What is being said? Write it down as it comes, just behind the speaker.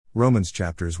Romans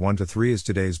chapters 1-3 is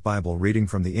today's Bible reading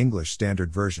from the English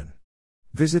Standard Version.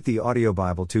 Visit the Audio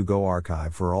Bible to Go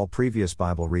archive for all previous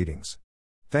Bible readings.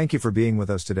 Thank you for being with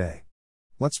us today.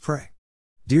 Let's pray.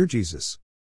 Dear Jesus,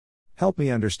 help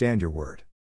me understand your word.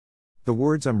 The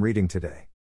words I'm reading today.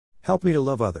 Help me to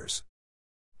love others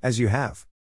as you have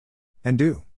and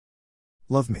do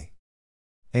love me.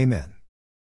 Amen.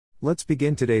 Let's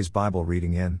begin today's Bible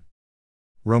reading in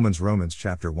Romans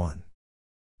chapter 1.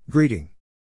 Greeting.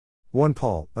 1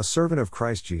 Paul, a servant of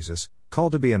Christ Jesus,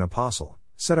 called to be an apostle,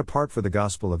 set apart for the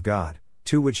gospel of God,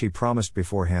 to which he promised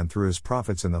beforehand through his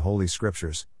prophets in the Holy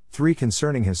Scriptures, 3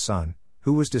 concerning his Son,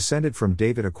 who was descended from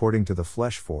David according to the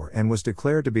flesh 4 and was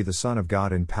declared to be the Son of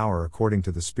God in power according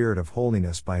to the Spirit of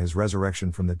holiness by his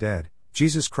resurrection from the dead,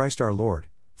 Jesus Christ our Lord,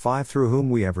 5 through whom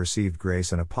we have received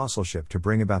grace and apostleship to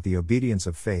bring about the obedience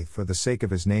of faith for the sake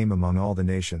of his name among all the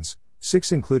nations,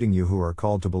 6 including you who are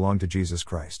called to belong to Jesus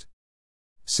Christ.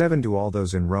 7 to all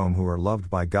those in Rome who are loved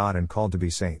by God and called to be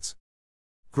saints.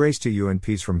 Grace to you and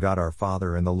peace from God our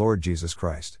Father and the Lord Jesus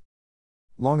Christ.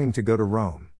 Longing to go to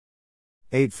Rome.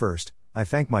 8 First, I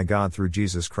thank my God through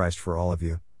Jesus Christ for all of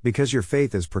you, because your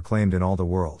faith is proclaimed in all the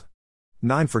world.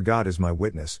 9 For God is my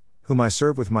witness, whom I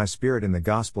serve with my spirit in the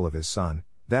gospel of his Son,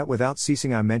 that without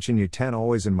ceasing I mention you 10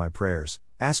 always in my prayers,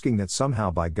 asking that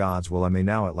somehow by God's will I may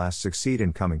now at last succeed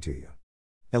in coming to you.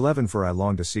 11 For I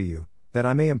long to see you, that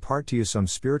I may impart to you some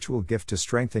spiritual gift to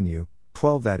strengthen you.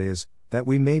 12 That is, that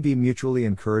we may be mutually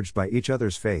encouraged by each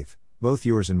other's faith, both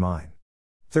yours and mine.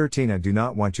 13 I do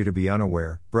not want you to be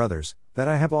unaware, brothers, that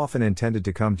I have often intended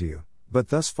to come to you, but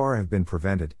thus far have been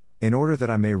prevented, in order that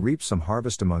I may reap some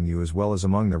harvest among you as well as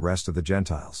among the rest of the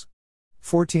Gentiles.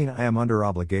 14 I am under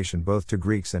obligation both to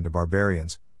Greeks and to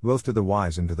barbarians, both to the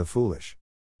wise and to the foolish.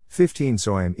 15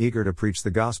 So I am eager to preach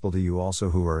the gospel to you also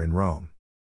who are in Rome.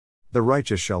 The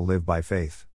righteous shall live by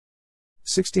faith.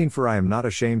 16 For I am not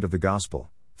ashamed of the gospel,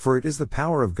 for it is the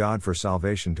power of God for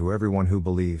salvation to everyone who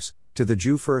believes, to the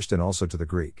Jew first and also to the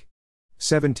Greek.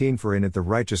 17 For in it the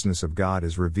righteousness of God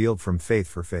is revealed from faith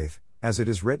for faith, as it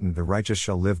is written, the righteous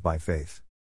shall live by faith.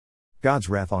 God's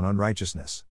wrath on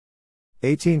unrighteousness.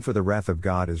 18 For the wrath of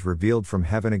God is revealed from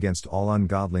heaven against all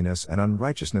ungodliness and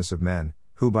unrighteousness of men,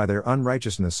 who by their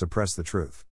unrighteousness suppress the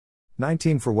truth.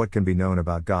 19 For what can be known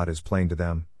about God is plain to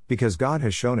them, because God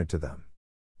has shown it to them.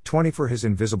 20 For his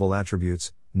invisible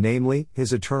attributes, namely,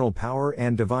 his eternal power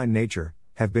and divine nature,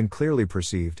 have been clearly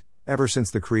perceived, ever since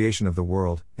the creation of the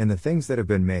world, in the things that have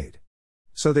been made.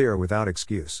 So they are without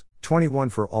excuse. 21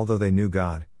 For although they knew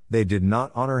God, they did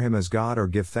not honor him as God or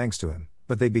give thanks to him,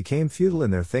 but they became futile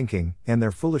in their thinking, and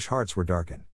their foolish hearts were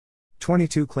darkened.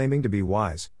 22 Claiming to be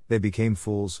wise, they became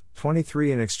fools.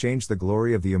 23 And exchanged the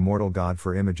glory of the immortal God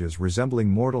for images resembling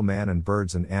mortal man and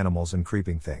birds and animals and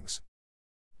creeping things.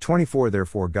 24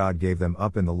 Therefore God gave them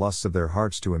up in the lusts of their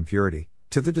hearts to impurity,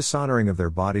 to the dishonoring of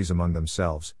their bodies among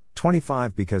themselves.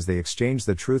 25 Because they exchanged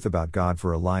the truth about God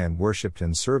for a lie and worshipped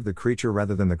and served the creature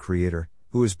rather than the Creator,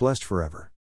 who is blessed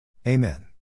forever. Amen.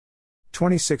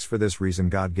 26 For this reason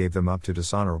God gave them up to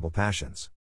dishonorable passions.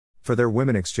 For their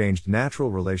women exchanged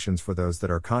natural relations for those that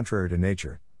are contrary to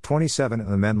nature. 27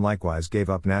 And the men likewise gave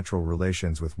up natural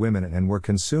relations with women and were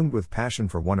consumed with passion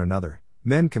for one another,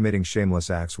 men committing shameless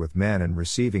acts with men and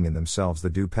receiving in themselves the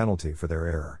due penalty for their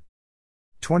error.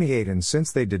 28 And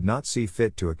since they did not see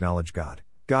fit to acknowledge God,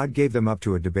 God gave them up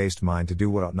to a debased mind to do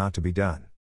what ought not to be done.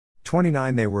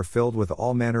 29 They were filled with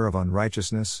all manner of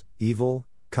unrighteousness, evil,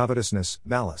 covetousness,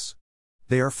 malice.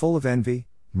 They are full of envy,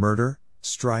 murder,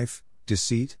 strife,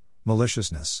 deceit,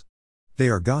 maliciousness. They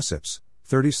are gossips,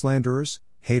 30 slanderers,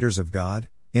 haters of God,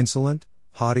 insolent,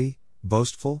 haughty,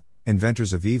 boastful,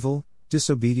 inventors of evil,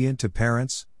 disobedient to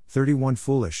parents, 31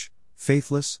 Foolish,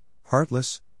 faithless,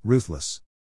 heartless, ruthless.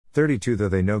 32 Though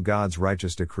they know God's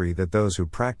righteous decree that those who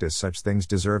practice such things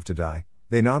deserve to die,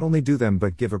 they not only do them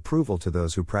but give approval to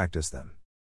those who practice them.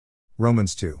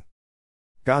 Romans 2.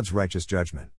 God's righteous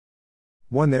judgment.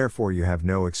 1 Therefore you have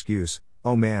no excuse,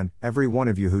 O man, every one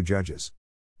of you who judges.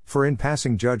 For in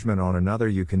passing judgment on another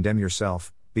you condemn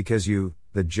yourself, because you,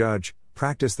 the judge,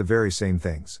 practice the very same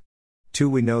things. 2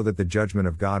 We know that the judgment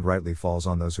of God rightly falls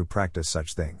on those who practice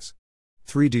such things.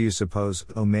 3 Do you suppose,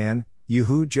 O man, you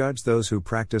who judge those who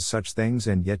practice such things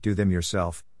and yet do them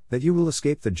yourself, that you will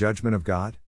escape the judgment of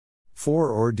God? 4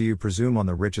 Or do you presume on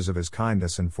the riches of his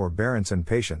kindness and forbearance and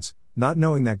patience, not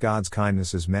knowing that God's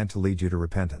kindness is meant to lead you to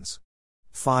repentance?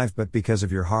 5 But because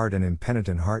of your hard and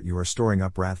impenitent heart you are storing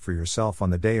up wrath for yourself on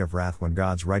the day of wrath when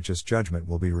God's righteous judgment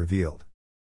will be revealed.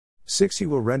 6 He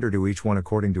will render to each one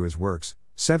according to his works.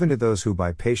 7 To those who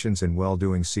by patience in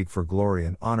well-doing seek for glory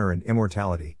and honor and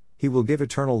immortality, he will give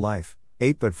eternal life.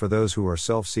 8 But for those who are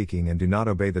self-seeking and do not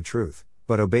obey the truth,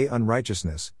 but obey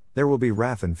unrighteousness, there will be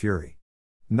wrath and fury.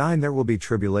 9 There will be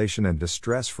tribulation and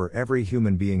distress for every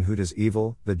human being who does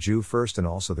evil, the Jew first and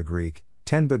also the Greek.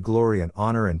 10 But glory and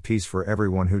honor and peace for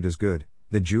everyone who does good,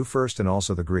 the Jew first and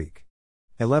also the Greek.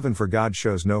 11 For God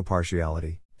shows no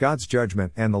partiality, God's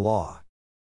judgment and the law.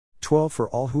 12 For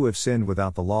all who have sinned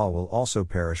without the law will also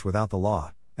perish without the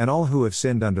law, and all who have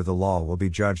sinned under the law will be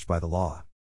judged by the law.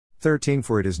 13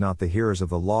 For it is not the hearers of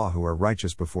the law who are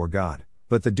righteous before God,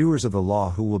 but the doers of the law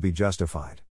who will be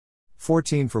justified.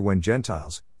 14 For when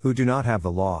Gentiles, who do not have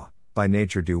the law, by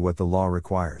nature do what the law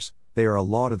requires, they are a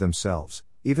law to themselves,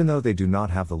 even though they do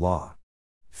not have the law.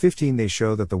 15 They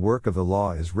show that the work of the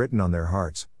law is written on their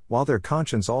hearts, while their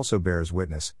conscience also bears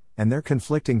witness, and their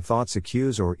conflicting thoughts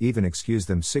accuse or even excuse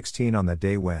them. 16 On that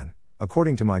day when,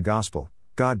 according to my gospel,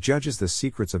 God judges the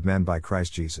secrets of men by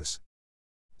Christ Jesus.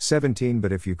 17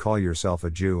 But if you call yourself a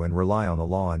Jew and rely on the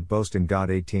law and boast in God.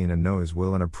 18 And know His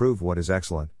will and approve what is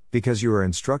excellent, because you are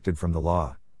instructed from the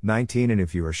law. 19 And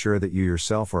if you are sure that you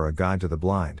yourself are a guide to the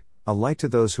blind, a light to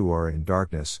those who are in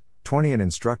darkness. 20 An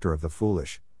instructor of the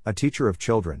foolish, a teacher of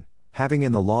children, having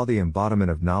in the law the embodiment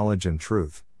of knowledge and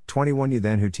truth. 21 You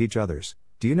then who teach others,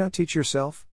 do you not teach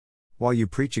yourself? While you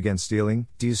preach against stealing,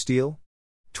 do you steal?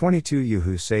 22 You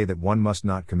who say that one must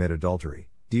not commit adultery,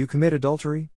 do you commit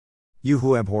adultery? You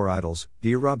who abhor idols, do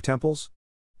you rob temples?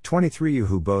 23 You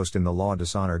who boast in the law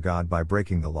dishonor God by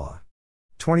breaking the law.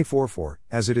 24 For,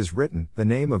 as it is written, the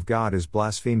name of God is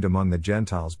blasphemed among the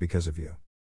Gentiles because of you.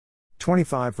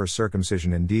 25 For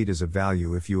circumcision indeed is of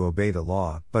value if you obey the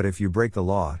law, but if you break the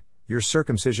law, your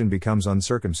circumcision becomes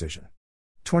uncircumcision.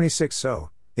 26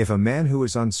 So, if a man who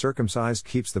is uncircumcised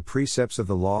keeps the precepts of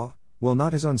the law, will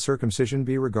not his uncircumcision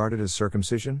be regarded as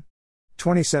circumcision?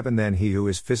 27 Then he who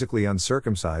is physically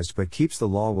uncircumcised but keeps the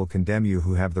law will condemn you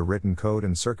who have the written code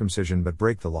and circumcision but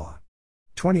break the law.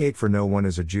 28 For no one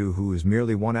is a Jew who is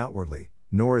merely one outwardly,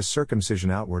 nor is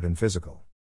circumcision outward and physical.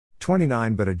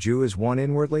 29 But a Jew is one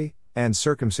inwardly, and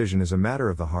circumcision is a matter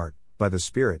of the heart, by the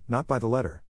Spirit, not by the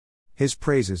letter. His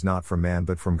praise is not from man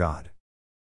but from God.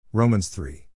 Romans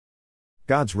 3.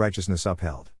 God's righteousness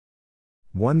upheld.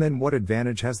 1 Then what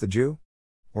advantage has the Jew?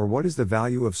 Or what is the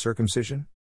value of circumcision?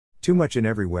 Too much in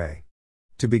every way.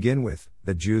 To begin with,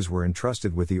 the Jews were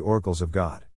entrusted with the oracles of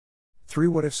God. 3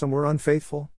 What if some were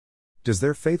unfaithful? Does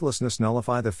their faithlessness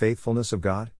nullify the faithfulness of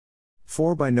God?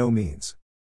 4 By no means.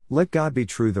 Let God be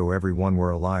true though every one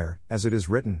were a liar, as it is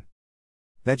written,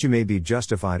 that you may be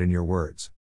justified in your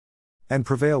words, and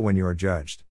prevail when you are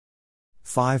judged.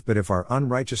 5 But if our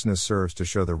unrighteousness serves to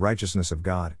show the righteousness of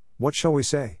God, what shall we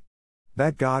say?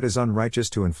 That God is unrighteous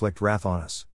to inflict wrath on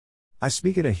us. I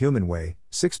speak in a human way.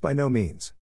 6 By no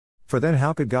means. For then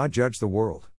how could God judge the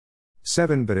world?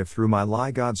 7 But if through my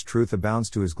lie God's truth abounds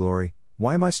to His glory,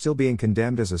 why am I still being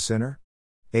condemned as a sinner?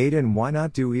 8 And why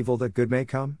not do evil that good may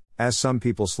come, as some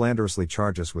people slanderously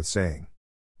charge us with saying?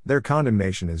 Their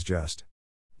condemnation is just.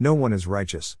 No one is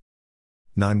righteous.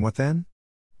 9 What then?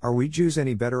 Are we Jews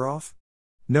any better off?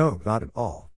 No, not at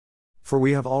all. For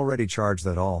we have already charged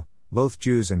that all, both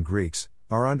Jews and Greeks,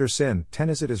 are under sin. 10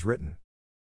 As it is written,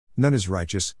 none is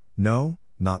righteous, no,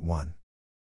 not one.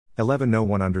 11 No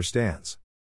one understands.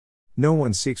 No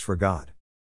one seeks for God.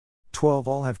 12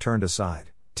 All have turned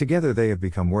aside, together they have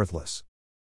become worthless.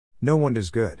 No one does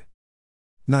good.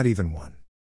 Not even one.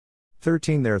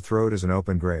 13 Their throat is an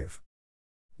open grave.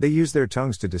 They use their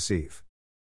tongues to deceive.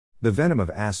 The venom of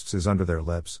asps is under their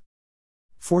lips.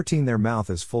 14 Their mouth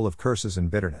is full of curses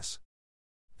and bitterness.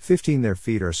 15 Their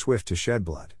feet are swift to shed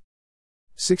blood.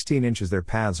 16 Inches their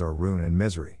paths are ruin and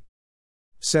misery.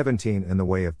 17 In the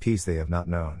way of peace they have not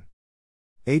known.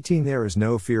 18 There is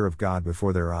no fear of God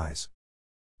before their eyes.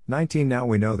 19 Now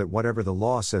we know that whatever the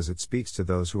law says it speaks to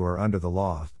those who are under the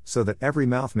law, so that every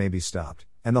mouth may be stopped,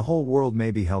 and the whole world may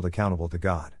be held accountable to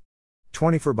God.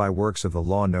 20 For by works of the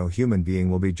law no human being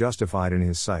will be justified in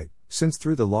his sight, since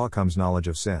through the law comes knowledge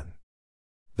of sin.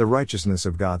 The righteousness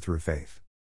of God through faith.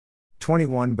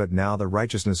 21 But now the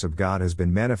righteousness of God has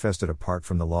been manifested apart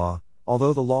from the law,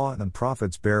 although the law and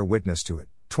prophets bear witness to it.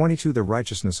 22 The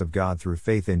righteousness of God through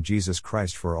faith in Jesus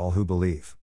Christ for all who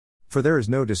believe. For there is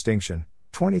no distinction.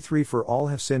 23 For all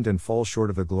have sinned and fall short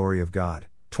of the glory of God.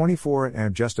 24 And are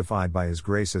justified by His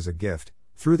grace as a gift,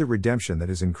 through the redemption that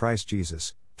is in Christ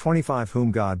Jesus. 25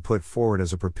 Whom God put forward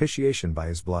as a propitiation by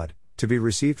His blood, to be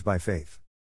received by faith.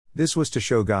 This was to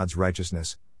show God's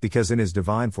righteousness, because in His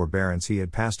divine forbearance He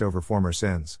had passed over former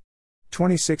sins.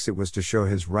 26 It was to show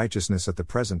His righteousness at the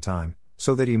present time,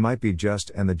 so that He might be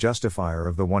just and the justifier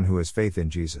of the one who has faith in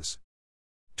Jesus.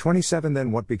 27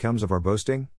 Then what becomes of our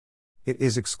boasting? It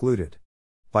is excluded.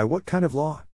 By what kind of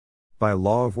law? By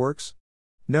law of works?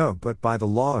 No, but by the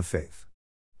law of faith.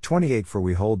 28 For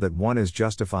we hold that one is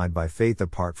justified by faith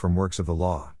apart from works of the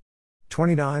law.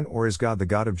 29 Or is God the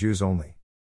God of Jews only?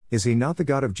 Is he not the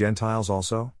God of Gentiles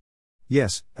also?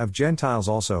 Yes, of Gentiles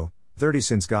also. 30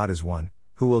 Since God is one,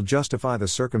 who will justify the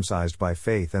circumcised by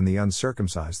faith and the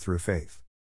uncircumcised through faith.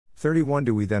 31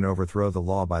 Do we then overthrow the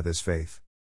law by this faith?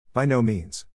 By no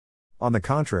means. On the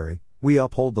contrary, we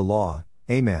uphold the law.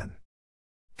 Amen.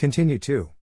 Continue to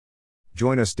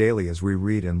join us daily as we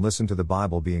read and listen to the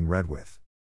Bible being read with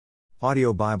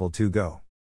Audio Bible 2 Go.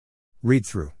 Read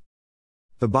through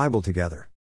the Bible together.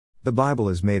 The Bible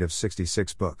is made of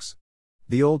 66 books.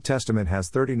 The Old Testament has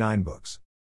 39 books.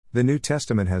 The New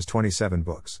Testament has 27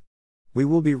 books. We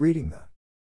will be reading the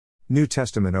New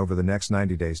Testament over the next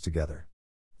 90 days together.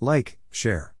 Like,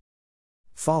 share,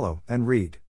 follow, and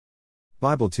read.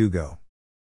 Bible 2 Go.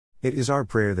 It is our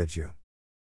prayer that you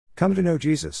come to know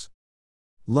Jesus,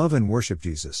 love and worship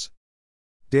Jesus,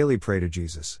 daily pray to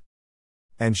Jesus,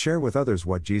 and share with others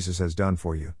what Jesus has done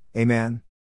for you. Amen.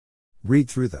 Read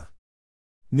through the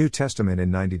New Testament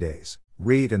in 90 days.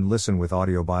 Read and listen with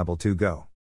Audio Bible 2 Go.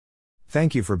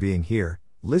 Thank you for being here,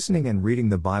 listening and reading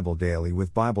the Bible daily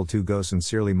with Bible 2 Go.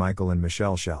 Sincerely, Michael and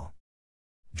Michelle Shell.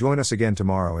 Join us again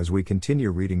tomorrow as we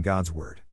continue reading God's Word.